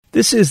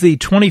This is the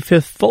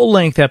 25th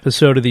full-length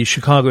episode of the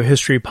Chicago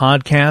History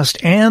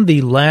Podcast and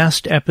the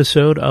last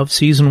episode of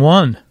Season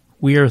 1.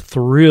 We are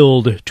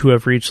thrilled to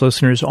have reached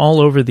listeners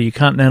all over the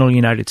continental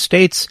United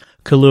States,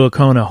 Kailua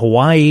Kona,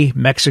 Hawaii,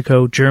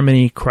 Mexico,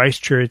 Germany,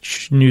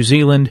 Christchurch, New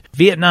Zealand,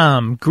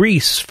 Vietnam,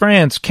 Greece,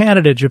 France,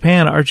 Canada,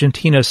 Japan,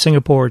 Argentina,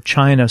 Singapore,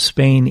 China,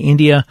 Spain,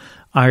 India,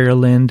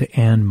 Ireland,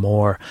 and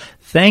more.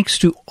 Thanks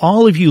to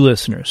all of you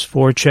listeners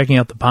for checking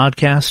out the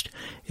podcast.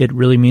 It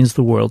really means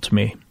the world to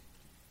me.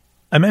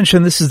 I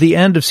mentioned this is the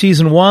end of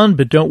Season 1,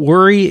 but don't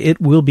worry, it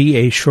will be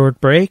a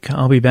short break.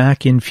 I'll be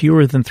back in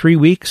fewer than 3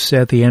 weeks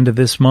at the end of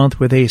this month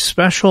with a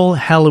special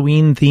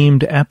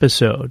Halloween-themed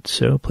episode,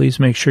 so please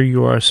make sure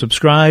you are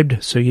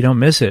subscribed so you don't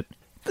miss it.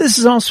 This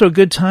is also a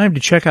good time to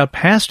check out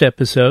past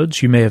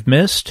episodes you may have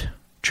missed.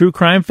 True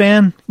crime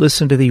fan?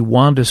 Listen to the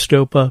Wanda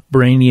Stopa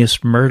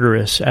Brainiest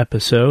Murderous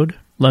episode.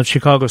 Love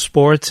Chicago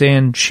sports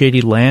and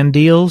shady land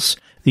deals?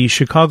 The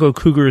Chicago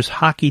Cougars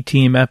hockey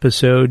team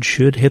episode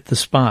should hit the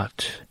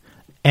spot.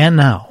 And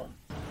now,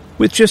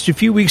 with just a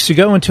few weeks to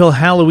go until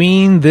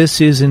Halloween, this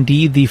is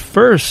indeed the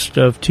first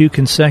of 2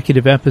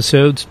 consecutive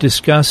episodes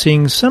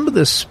discussing some of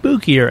the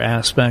spookier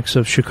aspects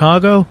of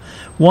Chicago,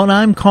 one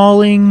I'm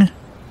calling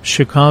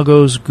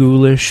Chicago's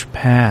Ghoulish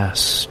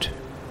Past.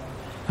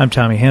 I'm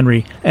Tommy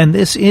Henry, and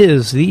this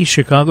is the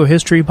Chicago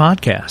History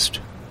Podcast.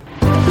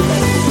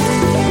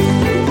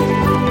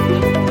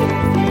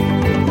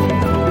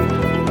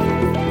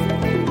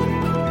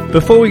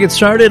 Before we get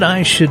started,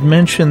 I should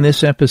mention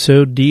this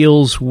episode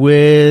deals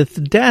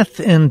with death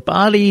and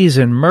bodies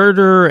and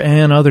murder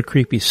and other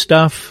creepy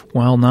stuff.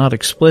 While not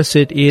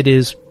explicit, it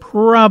is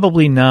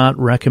probably not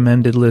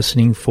recommended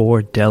listening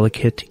for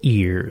delicate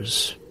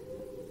ears.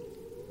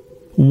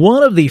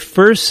 One of the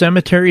first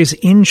cemeteries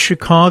in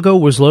Chicago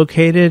was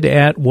located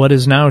at what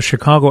is now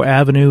Chicago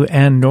Avenue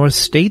and North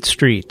State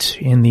Street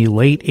in the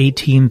late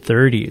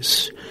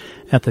 1830s.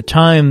 At the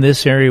time,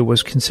 this area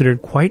was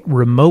considered quite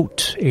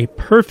remote, a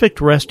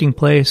perfect resting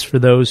place for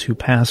those who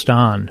passed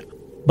on.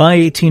 By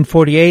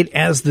 1848,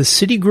 as the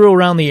city grew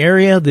around the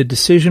area, the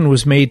decision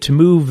was made to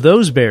move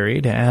those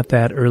buried at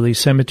that early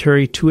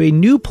cemetery to a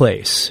new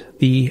place,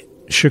 the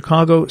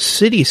Chicago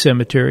City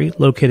Cemetery,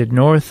 located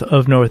north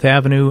of North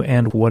Avenue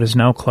and what is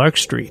now Clark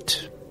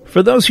Street.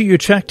 For those of you who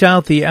checked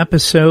out the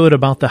episode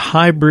about the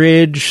High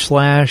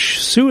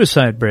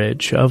Bridge/Suicide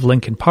Bridge of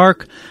Lincoln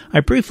Park,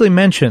 I briefly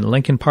mentioned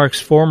Lincoln Park's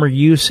former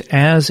use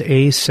as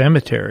a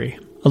cemetery.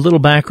 A little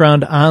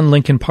background on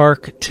Lincoln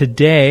Park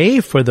today,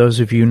 for those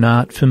of you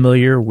not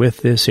familiar with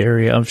this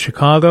area of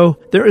Chicago.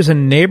 There is a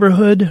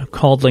neighborhood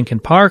called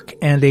Lincoln Park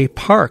and a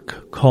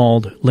park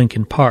called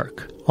Lincoln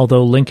Park.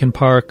 Although Lincoln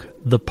Park,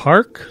 the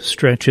park,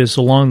 stretches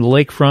along the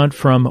lakefront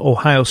from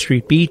Ohio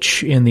Street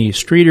Beach in the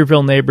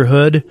Streeterville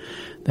neighborhood,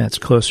 that's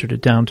closer to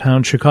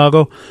downtown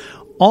Chicago,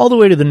 all the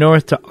way to the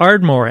north to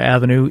Ardmore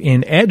Avenue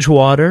in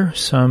Edgewater,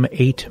 some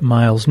 8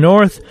 miles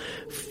north.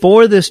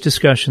 For this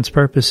discussion's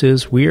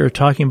purposes, we are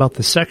talking about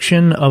the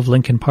section of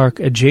Lincoln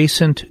Park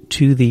adjacent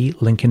to the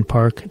Lincoln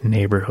Park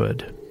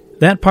neighborhood.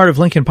 That part of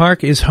Lincoln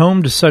Park is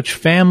home to such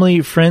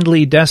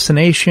family-friendly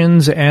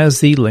destinations as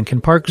the Lincoln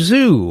Park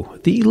Zoo,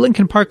 the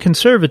Lincoln Park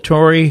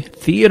Conservatory,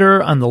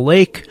 Theater on the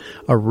Lake,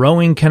 a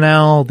rowing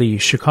canal, the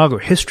Chicago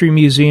History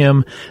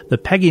Museum, the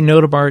Peggy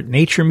Notebart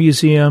Nature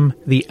Museum,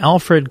 the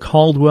Alfred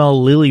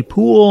Caldwell Lily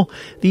Pool,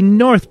 the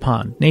North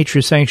Pond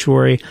Nature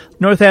Sanctuary,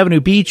 North Avenue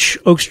Beach,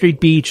 Oak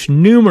Street Beach,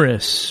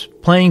 numerous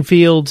playing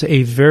fields,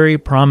 a very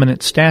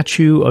prominent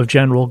statue of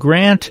General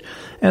Grant,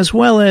 as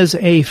well as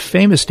a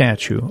famous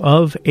statue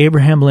of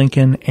Abraham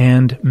Lincoln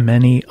and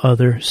many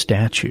other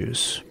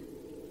statues.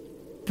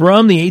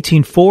 From the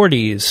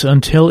 1840s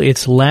until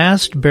its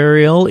last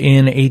burial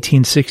in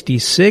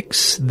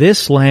 1866,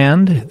 this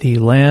land, the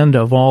land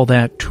of all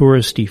that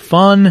touristy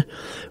fun,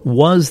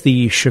 was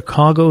the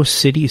Chicago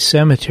City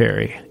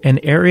Cemetery, an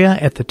area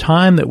at the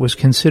time that was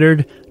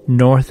considered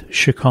North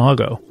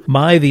Chicago.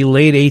 By the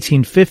late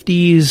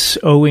 1850s,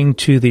 owing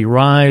to the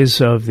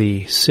rise of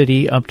the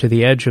city up to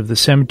the edge of the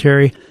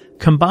cemetery,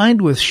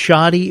 combined with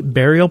shoddy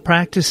burial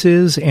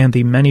practices and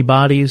the many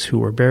bodies who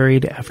were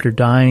buried after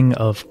dying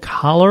of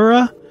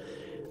cholera,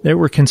 there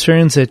were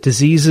concerns that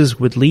diseases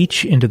would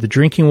leach into the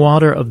drinking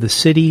water of the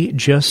city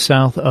just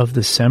south of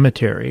the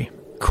cemetery.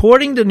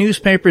 According to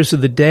newspapers of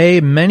the day,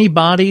 many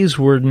bodies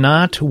were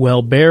not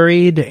well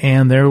buried,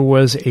 and there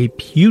was a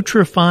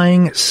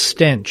putrefying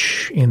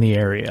stench in the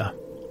area.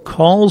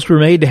 Calls were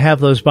made to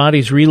have those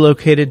bodies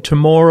relocated to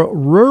more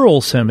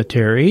rural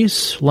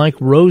cemeteries, like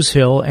Rose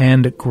Hill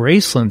and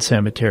Graceland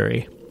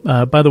Cemetery.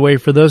 By the way,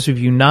 for those of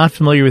you not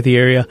familiar with the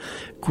area,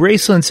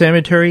 Graceland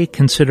Cemetery,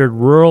 considered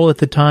rural at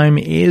the time,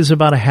 is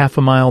about a half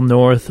a mile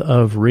north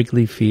of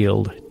Wrigley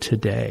Field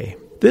today.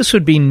 This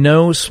would be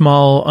no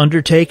small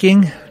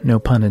undertaking, no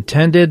pun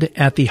intended.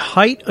 At the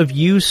height of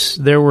use,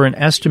 there were an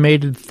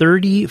estimated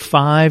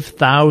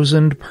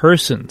 35,000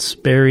 persons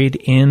buried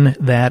in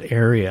that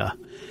area.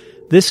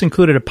 This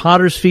included a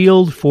potter's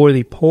field for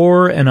the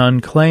poor and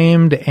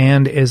unclaimed,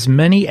 and as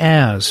many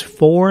as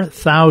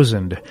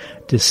 4,000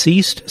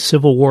 deceased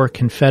Civil War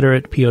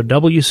Confederate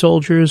POW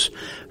soldiers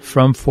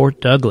from Fort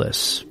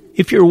Douglas.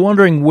 If you're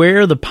wondering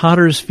where the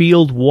potter's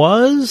field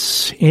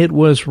was, it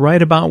was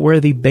right about where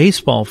the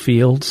baseball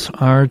fields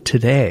are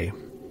today.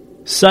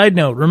 Side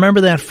note,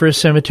 remember that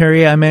first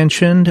cemetery I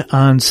mentioned?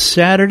 On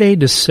Saturday,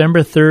 December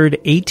 3rd,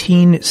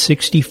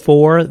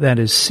 1864, that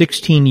is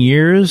 16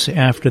 years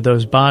after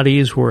those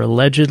bodies were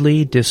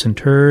allegedly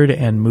disinterred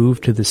and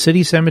moved to the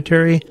city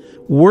cemetery,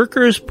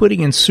 workers putting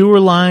in sewer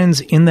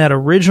lines in that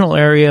original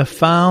area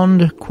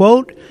found,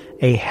 quote,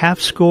 a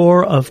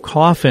half-score of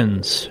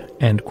coffins,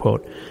 end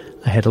quote.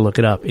 I had to look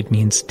it up. It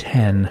means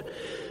 10,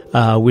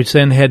 which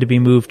then had to be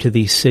moved to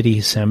the city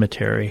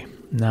cemetery.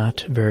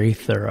 Not very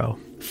thorough.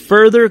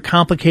 Further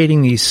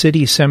complicating the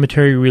city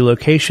cemetery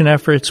relocation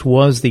efforts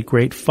was the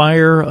Great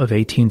Fire of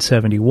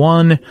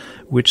 1871,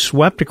 which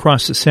swept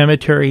across the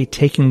cemetery,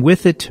 taking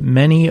with it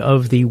many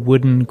of the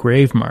wooden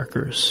grave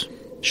markers.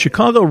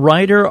 Chicago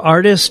writer,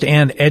 artist,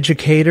 and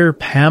educator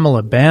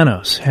Pamela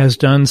Banos has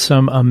done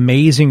some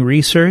amazing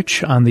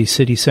research on the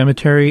city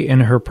cemetery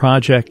in her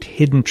project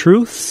Hidden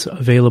Truths,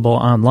 available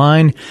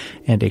online,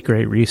 and a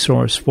great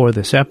resource for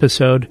this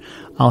episode.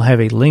 I'll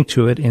have a link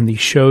to it in the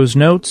show's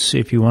notes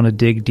if you want to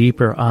dig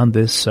deeper on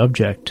this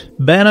subject.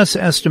 Banos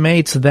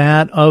estimates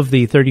that of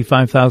the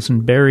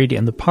 35,000 buried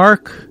in the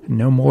park,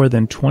 no more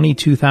than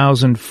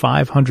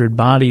 22,500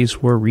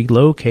 bodies were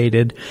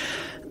relocated.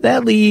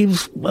 That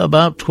leaves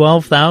about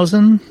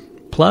 12,000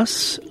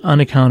 plus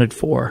unaccounted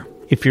for.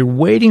 If you're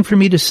waiting for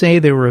me to say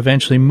they were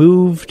eventually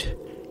moved,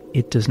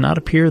 it does not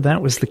appear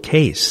that was the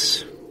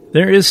case.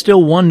 There is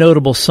still one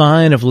notable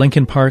sign of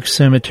Lincoln Park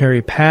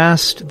Cemetery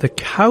past, the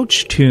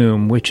Couch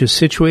Tomb, which is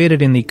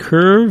situated in the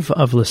curve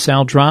of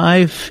LaSalle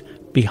Drive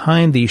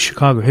behind the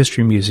Chicago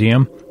History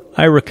Museum.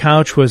 Ira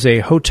Couch was a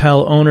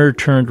hotel owner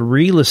turned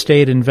real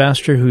estate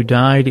investor who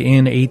died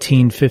in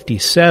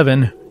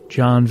 1857.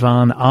 John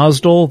von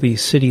Osdol, the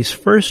city's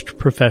first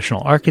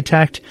professional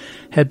architect,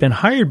 had been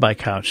hired by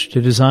Couch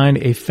to design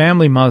a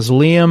family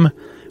mausoleum,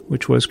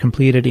 which was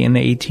completed in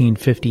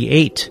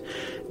 1858.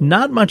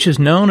 Not much is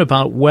known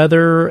about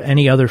whether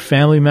any other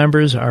family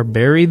members are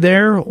buried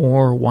there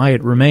or why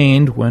it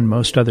remained when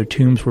most other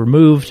tombs were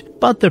moved,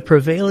 but the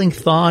prevailing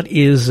thought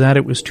is that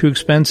it was too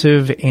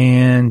expensive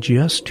and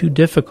just too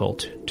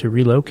difficult to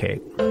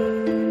relocate.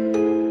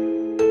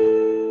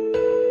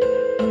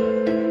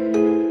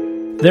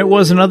 There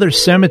was another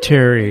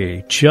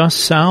cemetery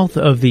just south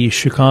of the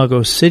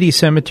Chicago City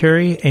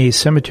Cemetery, a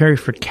cemetery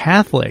for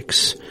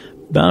Catholics,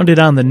 bounded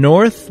on the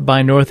north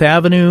by North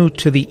Avenue,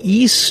 to the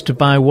east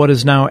by what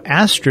is now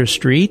Astor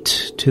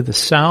Street, to the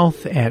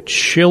south at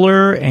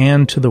Schiller,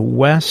 and to the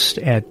west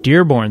at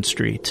Dearborn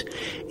Street.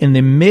 In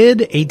the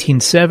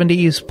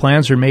mid-1870s,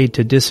 plans were made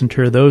to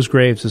disinter those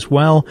graves as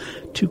well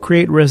to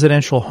create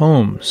residential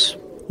homes.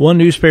 One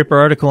newspaper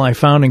article I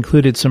found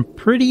included some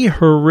pretty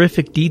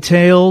horrific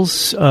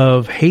details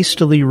of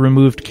hastily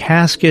removed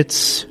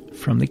caskets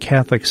from the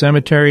Catholic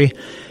cemetery,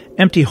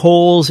 empty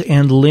holes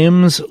and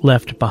limbs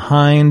left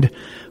behind.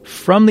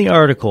 From the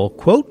article,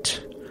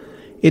 quote,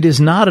 "It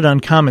is not an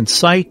uncommon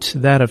sight,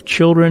 that of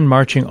children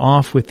marching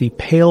off with the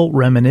pale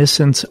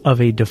reminiscence of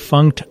a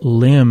defunct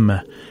limb,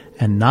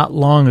 and not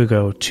long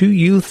ago 2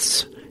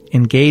 youths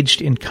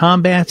engaged in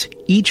combat,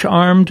 each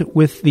armed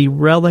with the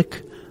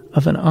relic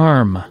of an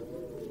arm."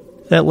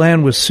 That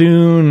land was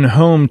soon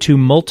home to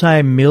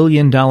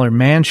multi-million-dollar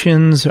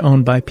mansions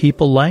owned by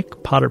people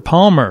like Potter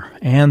Palmer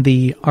and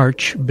the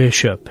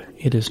Archbishop.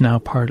 It is now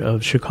part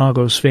of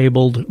Chicago's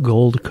fabled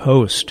Gold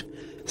Coast.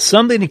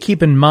 Something to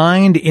keep in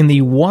mind, in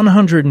the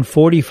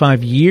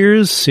 145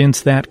 years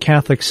since that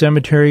Catholic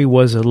cemetery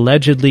was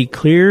allegedly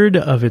cleared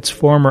of its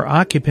former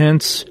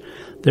occupants,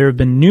 there have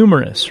been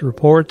numerous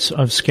reports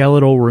of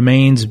skeletal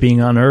remains being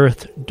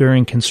unearthed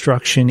during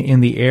construction in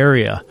the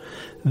area.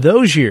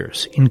 Those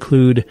years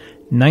include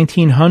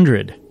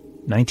 1900,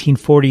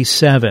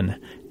 1947,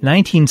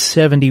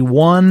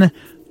 1971,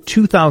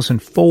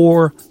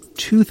 2004,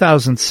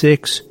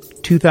 2006,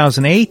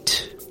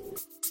 2008.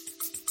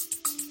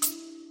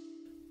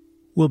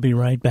 We'll be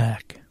right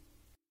back.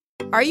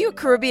 Are you a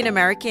Caribbean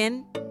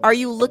American? Are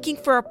you looking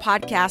for a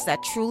podcast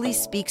that truly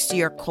speaks to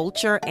your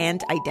culture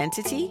and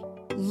identity?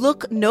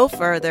 Look no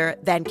further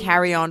than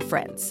Carry On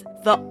Friends,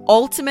 the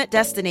ultimate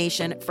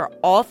destination for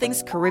all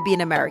things Caribbean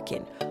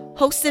American,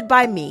 hosted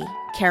by me,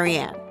 Carrie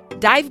Ann.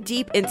 Dive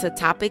deep into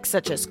topics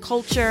such as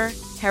culture,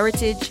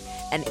 heritage,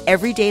 and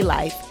everyday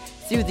life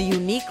through the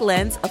unique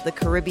lens of the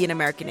Caribbean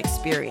American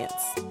experience.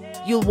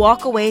 You'll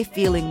walk away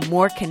feeling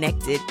more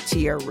connected to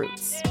your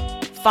roots.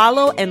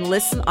 Follow and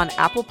listen on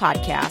Apple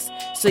Podcasts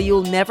so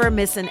you'll never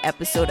miss an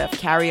episode of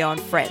Carry On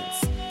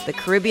Friends, the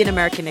Caribbean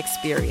American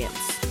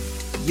experience.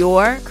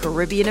 Your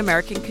Caribbean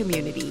American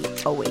community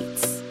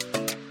awaits.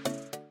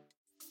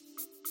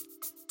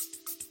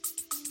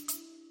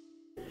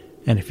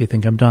 And if you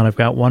think I'm done, I've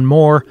got one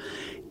more.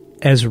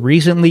 As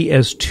recently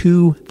as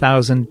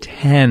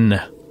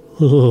 2010,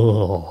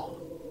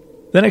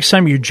 The next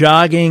time you're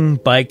jogging,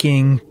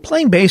 biking,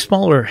 playing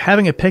baseball, or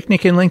having a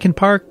picnic in Lincoln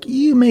Park,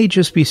 you may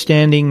just be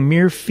standing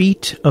mere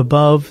feet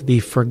above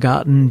the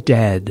forgotten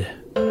dead.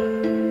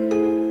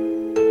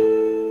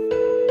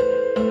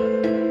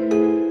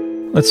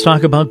 Let's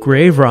talk about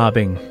grave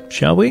robbing,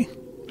 shall we?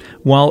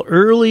 While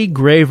early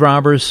grave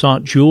robbers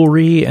sought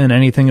jewelry and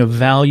anything of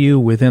value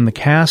within the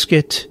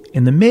casket,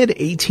 in the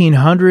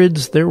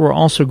mid-1800s there were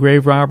also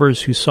grave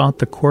robbers who sought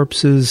the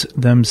corpses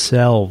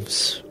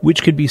themselves,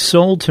 which could be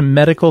sold to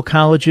medical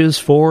colleges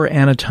for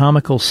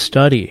anatomical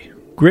study.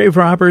 Grave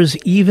robbers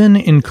even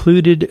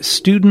included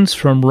students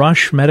from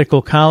Rush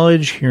Medical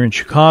College here in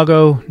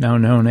Chicago, now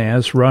known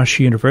as Rush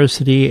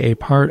University, a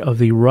part of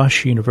the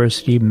Rush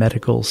University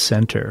Medical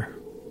Center.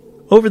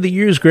 Over the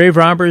years, grave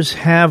robbers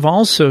have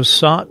also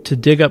sought to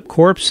dig up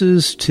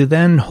corpses to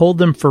then hold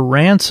them for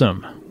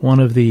ransom. One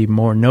of the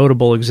more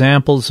notable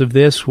examples of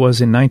this was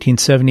in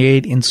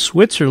 1978 in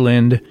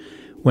Switzerland,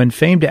 when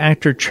famed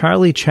actor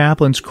Charlie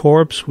Chaplin's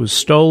corpse was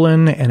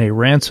stolen and a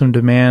ransom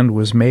demand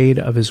was made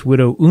of his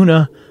widow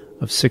Una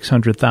of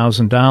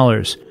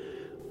 $600,000.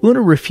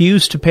 Una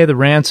refused to pay the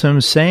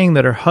ransom, saying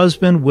that her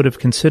husband would have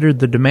considered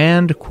the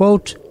demand,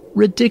 quote,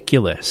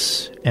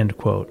 ridiculous, end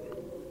quote.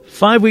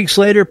 5 weeks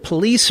later,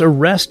 police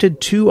arrested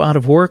 2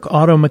 out-of-work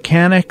auto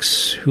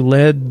mechanics who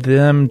led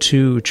them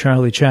to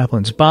Charlie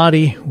Chaplin's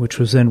body, which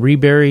was then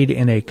reburied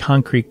in a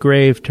concrete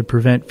grave to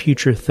prevent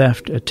future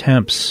theft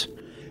attempts.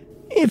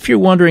 If you're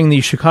wondering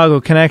the Chicago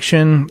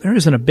connection, there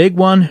isn't a big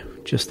one,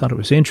 just thought it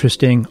was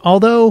interesting,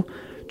 although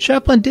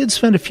Chaplin did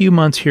spend a few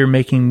months here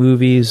making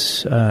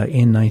movies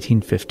in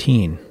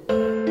 1915.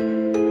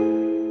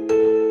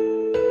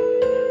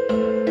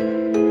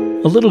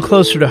 A little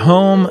closer to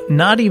home,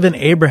 not even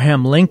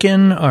Abraham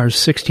Lincoln, our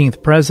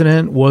 16th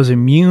president, was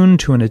immune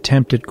to an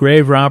attempted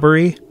grave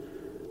robbery.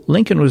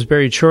 Lincoln was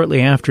buried shortly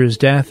after his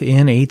death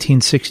in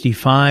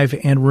 1865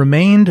 and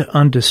remained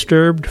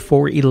undisturbed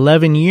for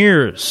 11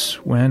 years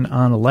when,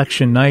 on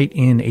election night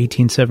in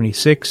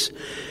 1876,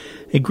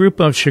 a group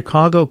of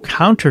Chicago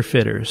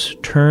counterfeiters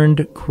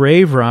turned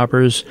grave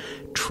robbers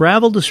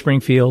traveled to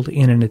Springfield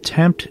in an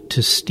attempt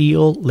to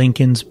steal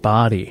Lincoln's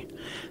body.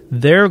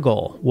 Their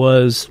goal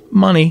was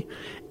money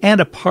and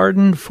a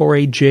pardon for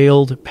a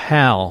jailed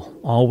pal,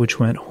 all which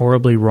went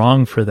horribly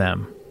wrong for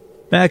them.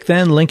 Back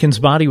then, Lincoln's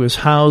body was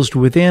housed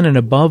within an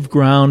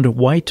above-ground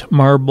white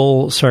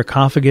marble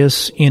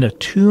sarcophagus in a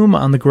tomb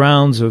on the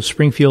grounds of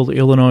Springfield,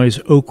 Illinois'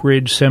 Oak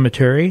Ridge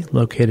Cemetery,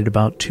 located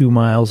about 2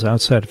 miles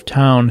outside of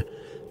town.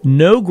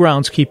 No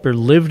groundskeeper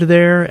lived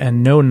there,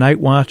 and no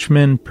night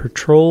watchman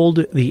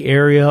patrolled the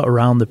area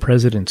around the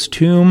president's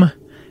tomb.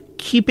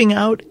 Keeping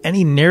out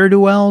any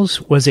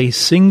ne'er-do-wells was a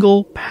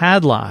single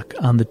padlock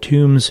on the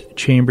tomb's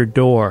chamber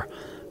door.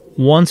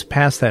 Once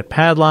past that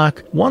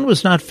padlock, one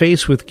was not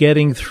faced with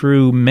getting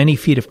through many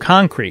feet of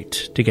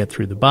concrete to get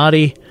through the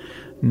body.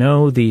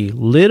 No, the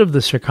lid of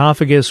the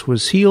sarcophagus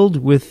was sealed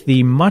with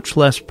the much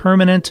less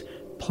permanent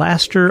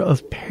plaster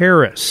of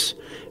Paris.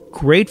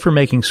 Great for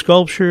making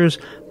sculptures,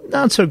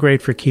 not so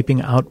great for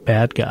keeping out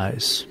bad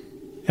guys.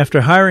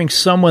 After hiring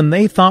someone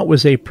they thought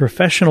was a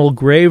professional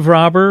grave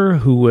robber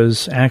who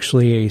was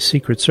actually a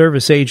Secret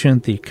Service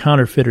agent, the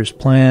counterfeiters'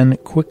 plan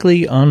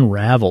quickly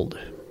unraveled.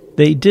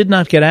 They did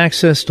not get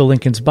access to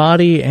Lincoln's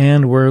body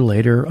and were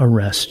later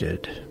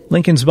arrested.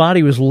 Lincoln's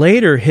body was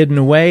later hidden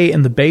away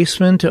in the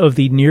basement of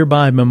the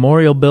nearby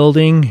memorial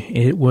building.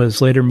 It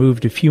was later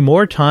moved a few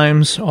more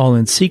times, all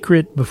in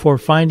secret, before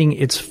finding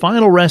its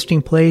final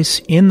resting place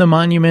in the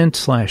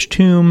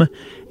monument/tomb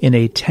in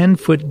a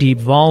 10-foot deep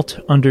vault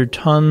under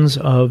tons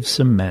of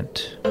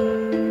cement.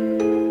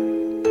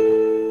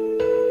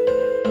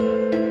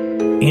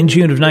 In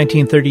June of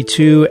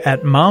 1932,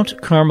 at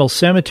Mount Carmel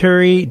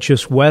Cemetery,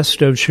 just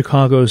west of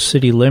Chicago's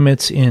city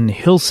limits in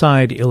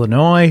Hillside,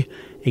 Illinois,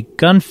 a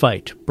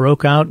gunfight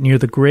broke out near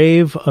the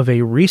grave of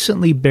a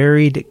recently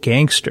buried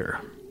gangster.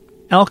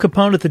 Al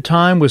Capone at the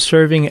time was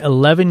serving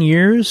 11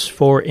 years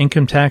for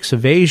income tax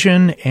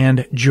evasion,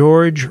 and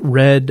George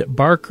Red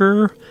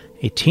Barker,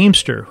 a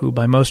teamster who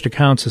by most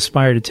accounts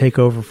aspired to take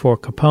over for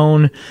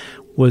Capone,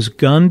 was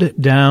gunned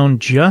down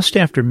just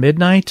after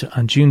midnight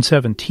on June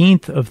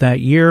 17th of that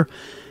year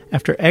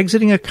after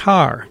exiting a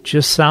car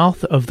just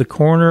south of the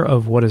corner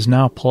of what is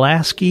now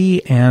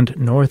Pulaski and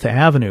North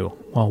Avenue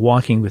while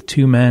walking with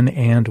 2 men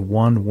and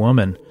 1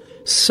 woman.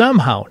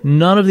 Somehow,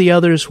 none of the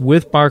others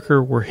with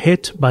Barker were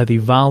hit by the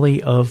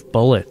volley of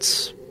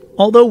bullets.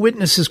 Although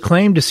witnesses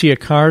claimed to see a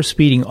car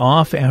speeding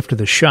off after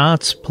the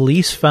shots,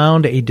 police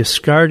found a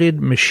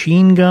discarded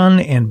machine gun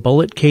and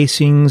bullet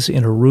casings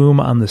in a room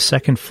on the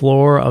 2nd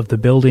floor of the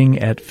building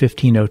at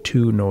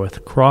 1502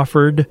 North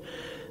Crawford.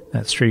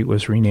 That street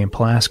was renamed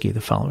Pulaski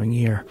the following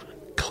year.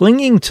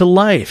 Clinging to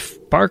life,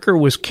 Barker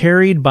was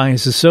carried by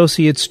his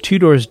associates 2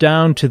 doors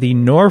down to the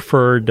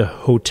Norford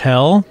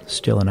Hotel,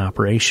 still in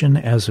operation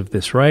as of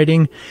this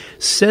writing,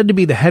 said to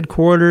be the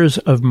headquarters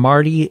of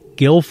Marty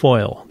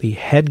Guilfoyle, the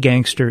head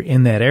gangster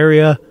in that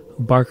area,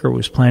 who Barker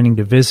was planning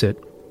to visit.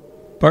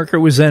 Barker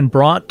was then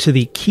brought to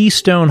the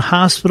Keystone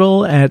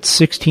Hospital at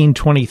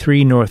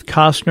 1623 North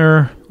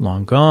Costner,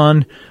 long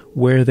gone,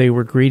 where they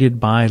were greeted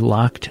by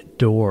locked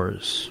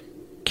doors.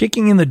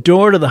 Kicking in the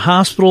door to the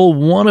hospital,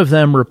 one of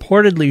them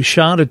reportedly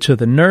shouted to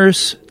the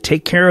nurse,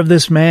 "Take care of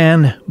this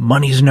man,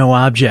 money's no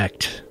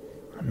object."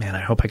 Man,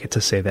 I hope I get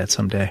to say that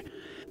someday.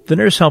 The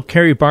nurse helped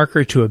carry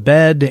Barker to a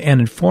bed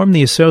and informed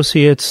the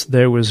associates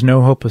there was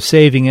no hope of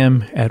saving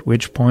him, at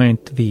which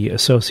point the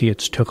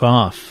associates took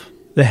off.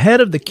 The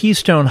head of the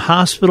Keystone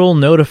Hospital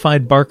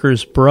notified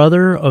Barker's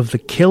brother of the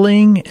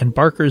killing, and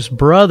Barker's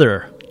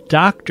brother,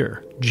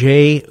 Dr.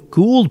 J.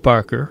 Gould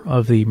Barker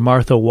of the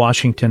Martha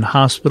Washington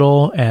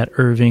Hospital at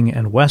Irving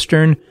and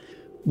Western,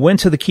 went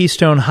to the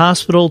Keystone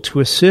Hospital to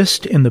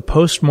assist in the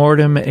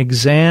post-mortem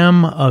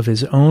exam of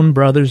his own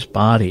brother's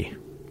body.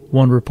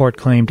 One report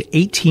claimed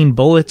 18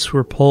 bullets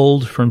were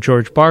pulled from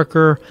George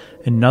Barker.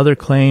 Another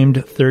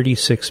claimed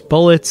 36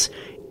 bullets.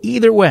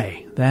 Either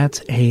way,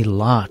 that's a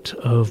lot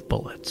of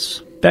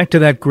bullets. Back to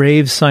that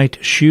gravesite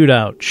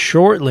shootout.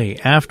 Shortly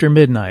after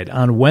midnight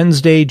on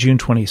Wednesday, June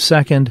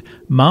 22nd,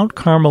 Mount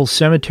Carmel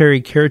Cemetery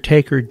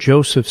caretaker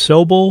Joseph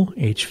Sobel,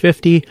 age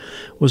 50,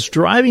 was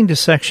driving to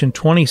Section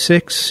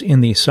 26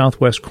 in the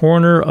southwest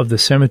corner of the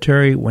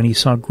cemetery when he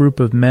saw a group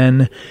of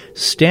men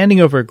standing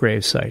over a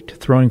gravesite,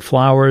 throwing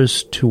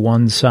flowers to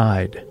one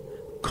side.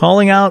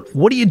 Calling out,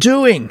 "What are you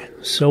doing?"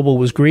 Sobel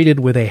was greeted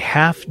with a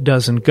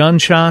half-dozen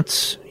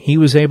gunshots. He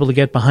was able to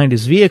get behind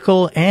his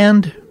vehicle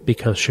and,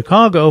 because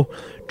Chicago,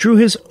 drew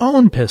his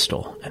own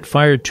pistol and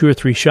fired 2 or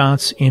 3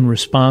 shots in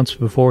response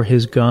before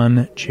his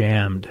gun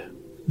jammed.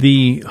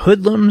 The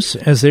hoodlums,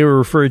 as they were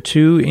referred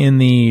to in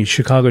the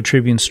Chicago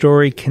Tribune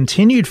story,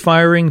 continued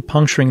firing,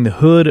 puncturing the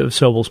hood of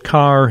Sobel's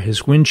car,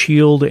 his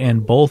windshield,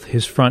 and both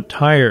his front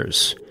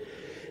tires.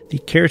 The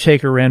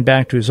caretaker ran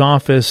back to his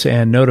office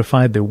and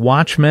notified the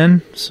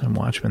watchman, some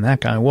watchman that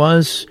guy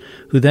was,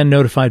 who then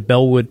notified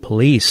Bellwood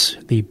police.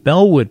 The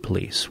Bellwood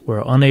police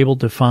were unable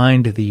to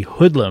find the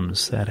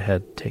hoodlums that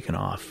had taken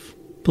off.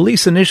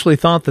 Police initially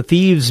thought the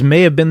thieves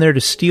may have been there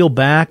to steal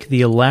back the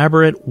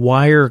elaborate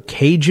wire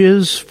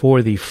cages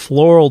for the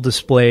floral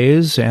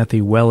displays at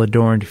the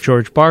well-adorned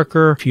George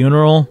Barker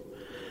funeral.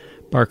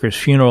 Barker's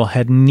funeral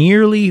had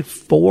nearly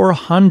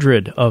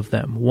 400 of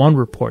them. One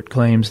report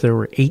claims there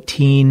were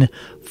 18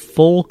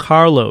 full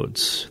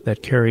carloads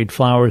that carried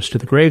flowers to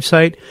the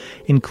gravesite,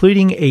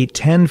 including a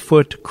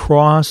 10-foot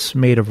cross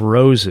made of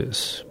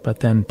roses.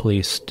 But then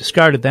police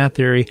discarded that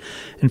theory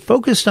and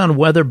focused on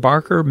whether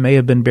Barker may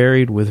have been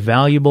buried with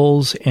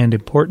valuables and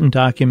important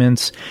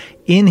documents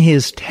in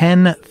his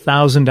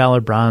 $10,000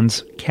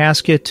 bronze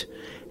casket,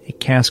 a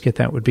casket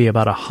that would be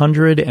about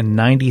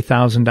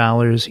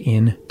 $190,000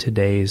 in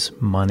today's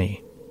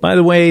money. By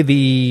the way,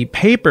 the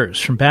papers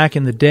from back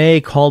in the day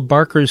called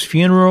Barker's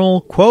funeral,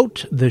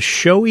 quote, "the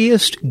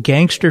showiest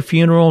gangster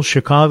funeral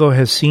Chicago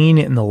has seen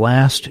in the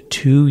last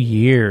 2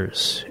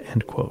 years,"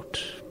 end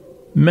quote.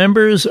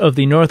 Members of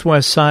the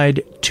Northwest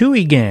Side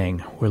Toohey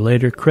Gang were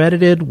later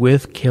credited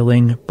with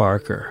killing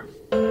Barker.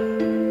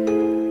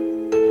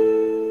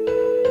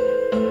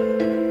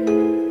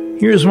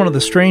 Here's one of the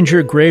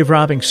stranger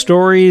grave-robbing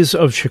stories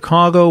of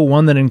Chicago,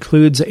 one that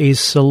includes a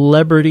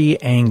celebrity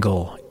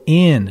angle.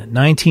 In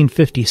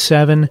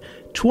 1957,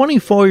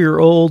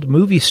 24-year-old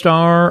movie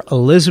star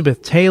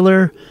Elizabeth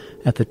Taylor,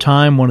 at the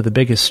time one of the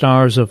biggest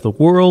stars of the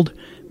world,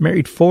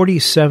 married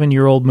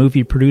 47-year-old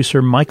movie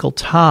producer Michael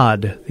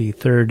Todd, the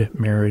third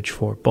marriage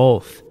for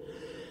both.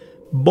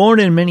 Born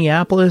in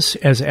Minneapolis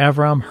as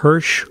Avram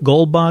Hirsch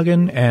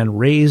Goldbogen and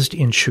raised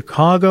in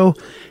Chicago,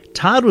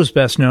 Todd was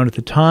best known at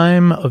the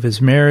time of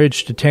his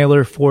marriage to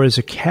Taylor for his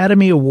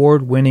Academy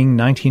Award-winning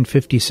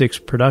 1956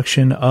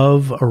 production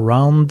of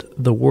Around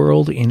the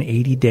World in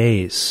 80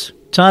 Days.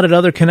 Todd had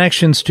other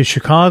connections to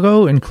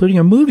Chicago, including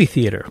a movie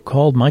theater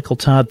called Michael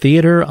Todd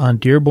Theater on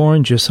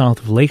Dearborn, just south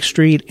of Lake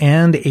Street,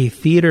 and a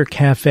theater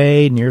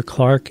cafe near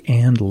Clark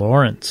and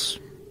Lawrence.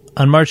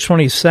 On March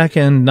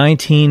 22nd,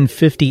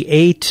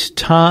 1958,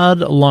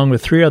 Todd, along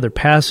with 3 other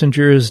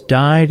passengers,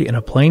 died in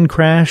a plane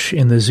crash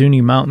in the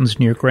Zuni Mountains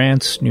near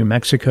Grants, New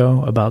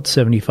Mexico, about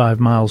 75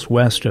 miles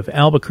west of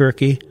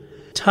Albuquerque.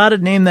 Todd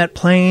had named that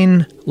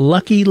plane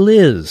Lucky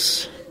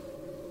Liz.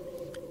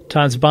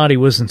 Todd's body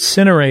was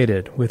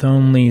incinerated, with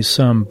only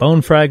some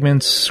bone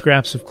fragments,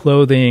 scraps of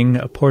clothing,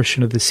 a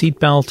portion of the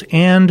seatbelt,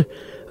 and,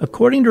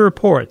 according to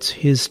reports,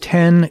 his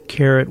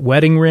 10-carat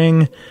wedding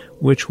ring,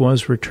 which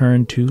was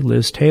returned to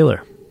Liz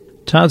Taylor.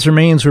 Todd's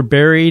remains were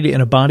buried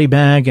in a body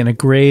bag in a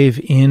grave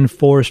in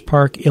Forest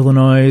Park,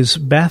 Illinois'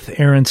 Beth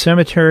Aaron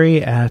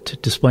Cemetery at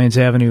Des Plaines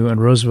Avenue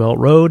and Roosevelt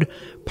Road,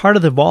 part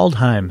of the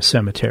Waldheim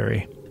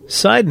Cemetery.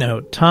 Side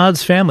note,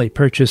 Todd's family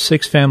purchased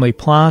 6 family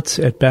plots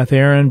at Beth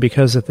Aaron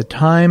because at the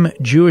time,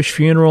 Jewish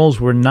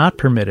funerals were not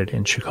permitted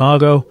in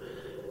Chicago.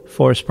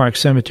 Forest Park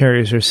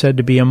cemeteries are said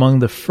to be among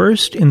the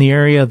first in the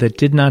area that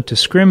did not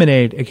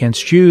discriminate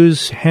against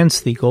Jews, hence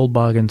the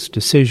Goldbogen's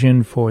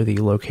decision for the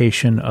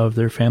location of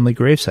their family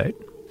gravesite.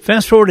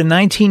 Fast forward to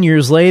 19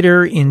 years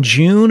later, in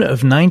June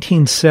of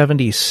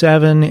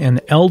 1977,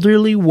 an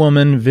elderly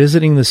woman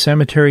visiting the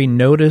cemetery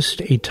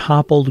noticed a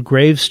toppled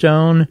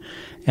gravestone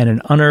and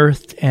an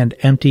unearthed and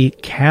empty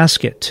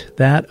casket,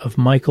 that of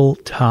Michael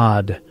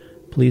Todd.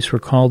 Police were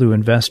called to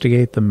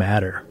investigate the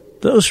matter.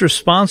 Those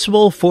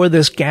responsible for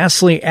this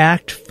ghastly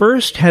act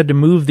first had to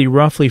move the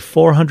roughly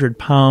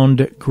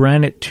 400-pound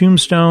granite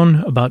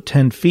tombstone about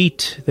 10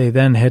 feet. They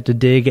then had to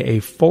dig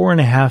a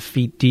 4.5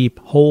 feet deep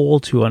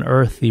hole to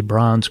unearth the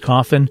bronze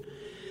coffin.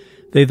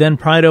 They then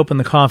pried open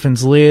the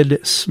coffin's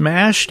lid,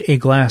 smashed a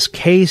glass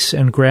case,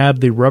 and grabbed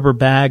the rubber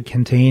bag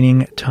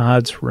containing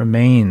Todd's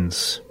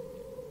remains.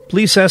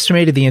 Police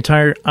estimated the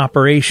entire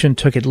operation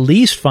took at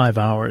least 5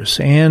 hours,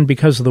 and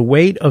because of the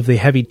weight of the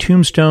heavy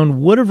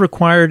tombstone, would have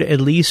required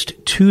at least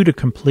 2 to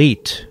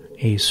complete.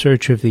 A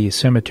search of the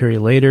cemetery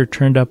later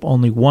turned up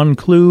only one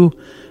clue,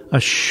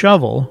 a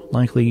shovel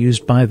likely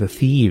used by the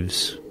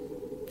thieves.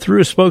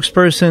 Through a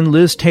spokesperson,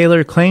 Liz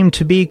Taylor claimed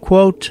to be,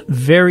 quote,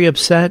 very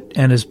upset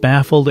and as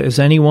baffled as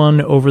anyone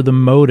over the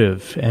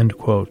motive, end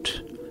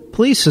quote.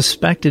 Police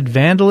suspected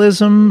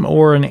vandalism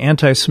or an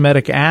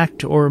anti-Semitic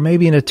act or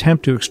maybe an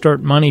attempt to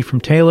extort money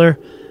from Taylor,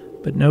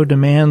 but no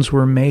demands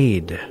were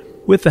made.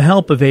 With the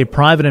help of a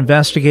private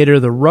investigator,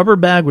 the rubber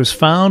bag was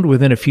found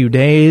within a few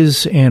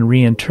days and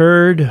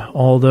reinterred.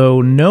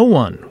 Although no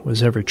one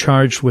was ever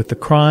charged with the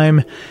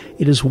crime,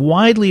 it is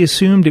widely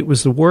assumed it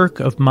was the work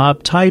of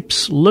mob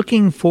types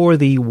looking for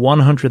the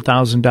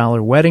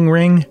 $100,000 wedding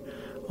ring,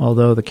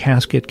 although the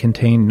casket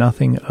contained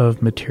nothing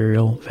of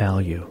material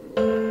value.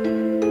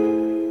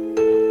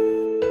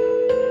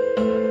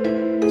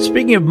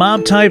 Speaking of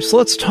mob types,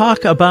 let's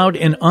talk about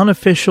an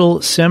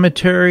unofficial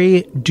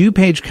cemetery,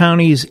 DuPage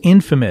County's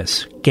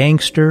infamous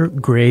Gangster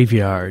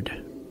Graveyard.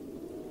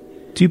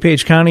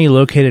 DuPage County,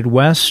 located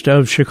west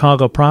of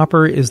Chicago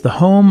proper, is the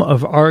home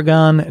of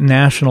Argonne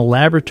National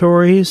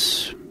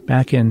Laboratories.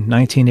 Back in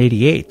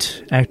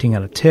 1988, acting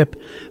on a tip,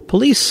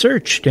 police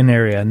searched an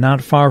area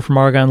not far from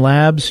Argonne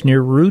Labs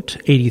near Route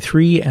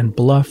 83 and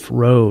Bluff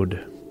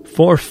Road.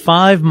 For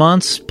 5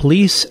 months,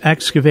 police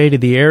excavated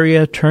the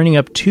area, turning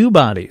up 2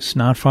 bodies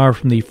not far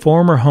from the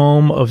former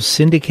home of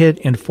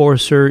syndicate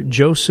enforcer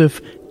Joseph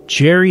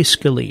Jerry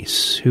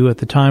Scalise, who at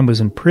the time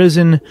was in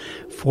prison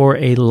for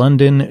a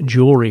London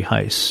jewelry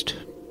heist.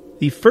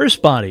 The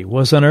first body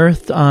was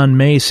unearthed on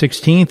May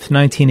 16,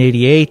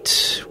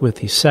 1988, with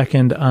the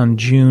second on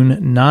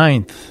June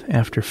 9th.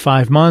 After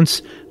 5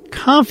 months,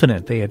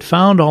 confident they had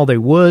found all they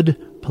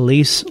would,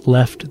 police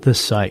left the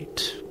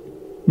site.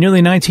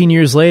 Nearly 19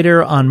 years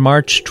later, on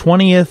March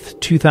 20th,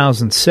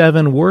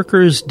 2007,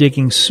 workers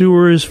digging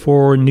sewers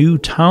for new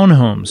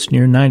townhomes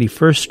near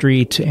 91st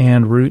Street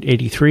and Route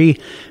 83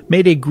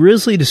 made a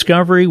grisly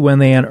discovery when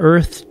they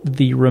unearthed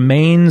the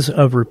remains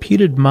of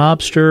reputed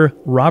mobster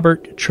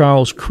Robert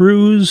Charles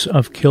Cruz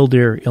of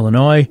Killdeer,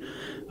 Illinois,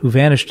 who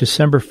vanished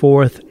December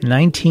 4th,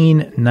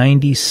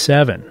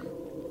 1997.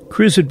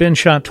 Cruz had been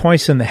shot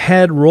twice in the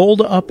head, rolled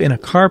up in a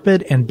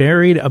carpet, and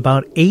buried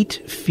about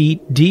 8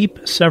 feet deep,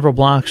 several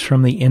blocks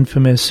from the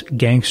infamous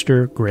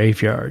Gangster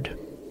Graveyard.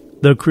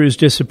 Though Cruz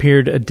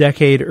disappeared a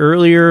decade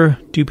earlier,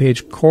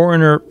 DuPage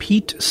coroner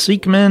Pete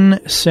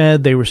Siekman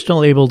said they were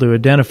still able to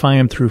identify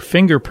him through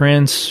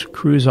fingerprints.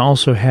 Cruz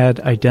also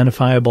had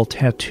identifiable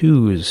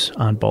tattoos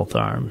on both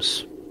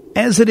arms.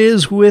 As it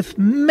is with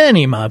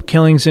many mob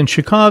killings in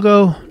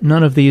Chicago,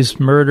 none of these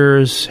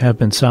murders have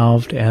been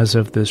solved as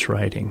of this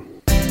writing.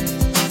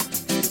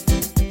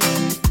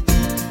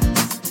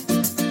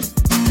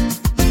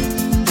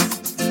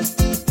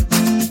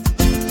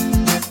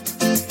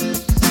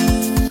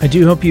 I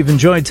do hope you've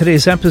enjoyed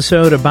today's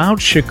episode about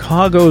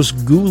Chicago's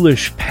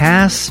ghoulish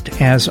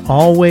past. As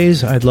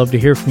always, I'd love to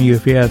hear from you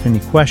if you have any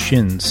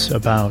questions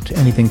about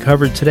anything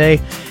covered today,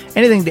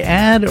 anything to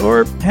add,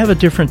 or have a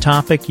different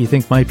topic you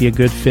think might be a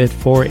good fit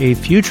for a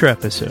future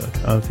episode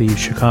of the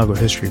Chicago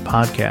History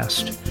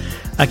Podcast.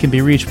 I can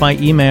be reached by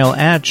email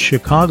at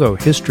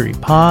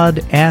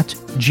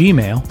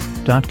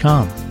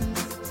chicagohistorypod@gmail.com.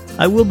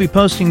 I will be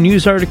posting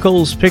news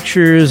articles,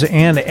 pictures,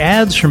 and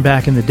ads from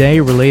back in the day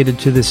related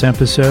to this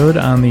episode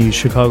on the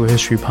Chicago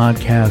History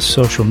Podcast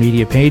social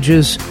media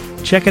pages.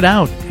 Check it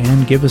out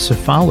and give us a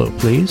follow,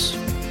 please.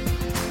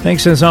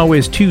 Thanks as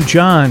always to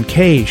John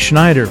K.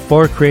 Schneider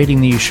for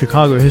creating the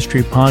Chicago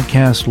History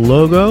Podcast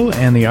logo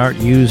and the art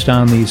used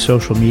on the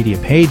social media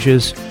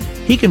pages.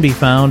 He can be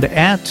found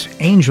at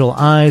Angel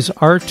Eyes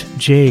Art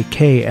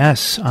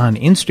JKS on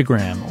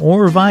Instagram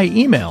or via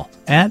email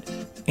at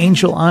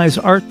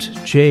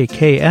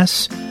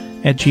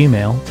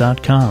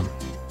angeleyesartjks@gmail.com.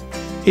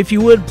 If you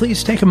would,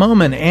 please take a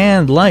moment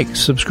and like,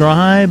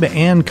 subscribe,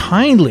 and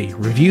kindly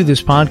review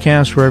this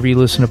podcast wherever you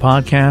listen to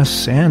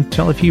podcasts, and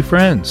tell a few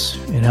friends.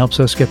 It helps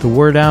us get the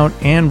word out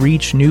and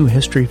reach new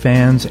history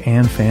fans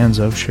and fans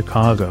of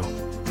Chicago.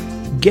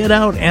 Get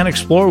out and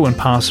explore when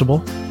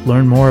possible.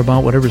 Learn more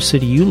about whatever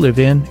city you live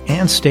in,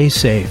 and stay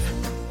safe.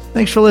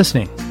 Thanks for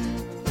listening.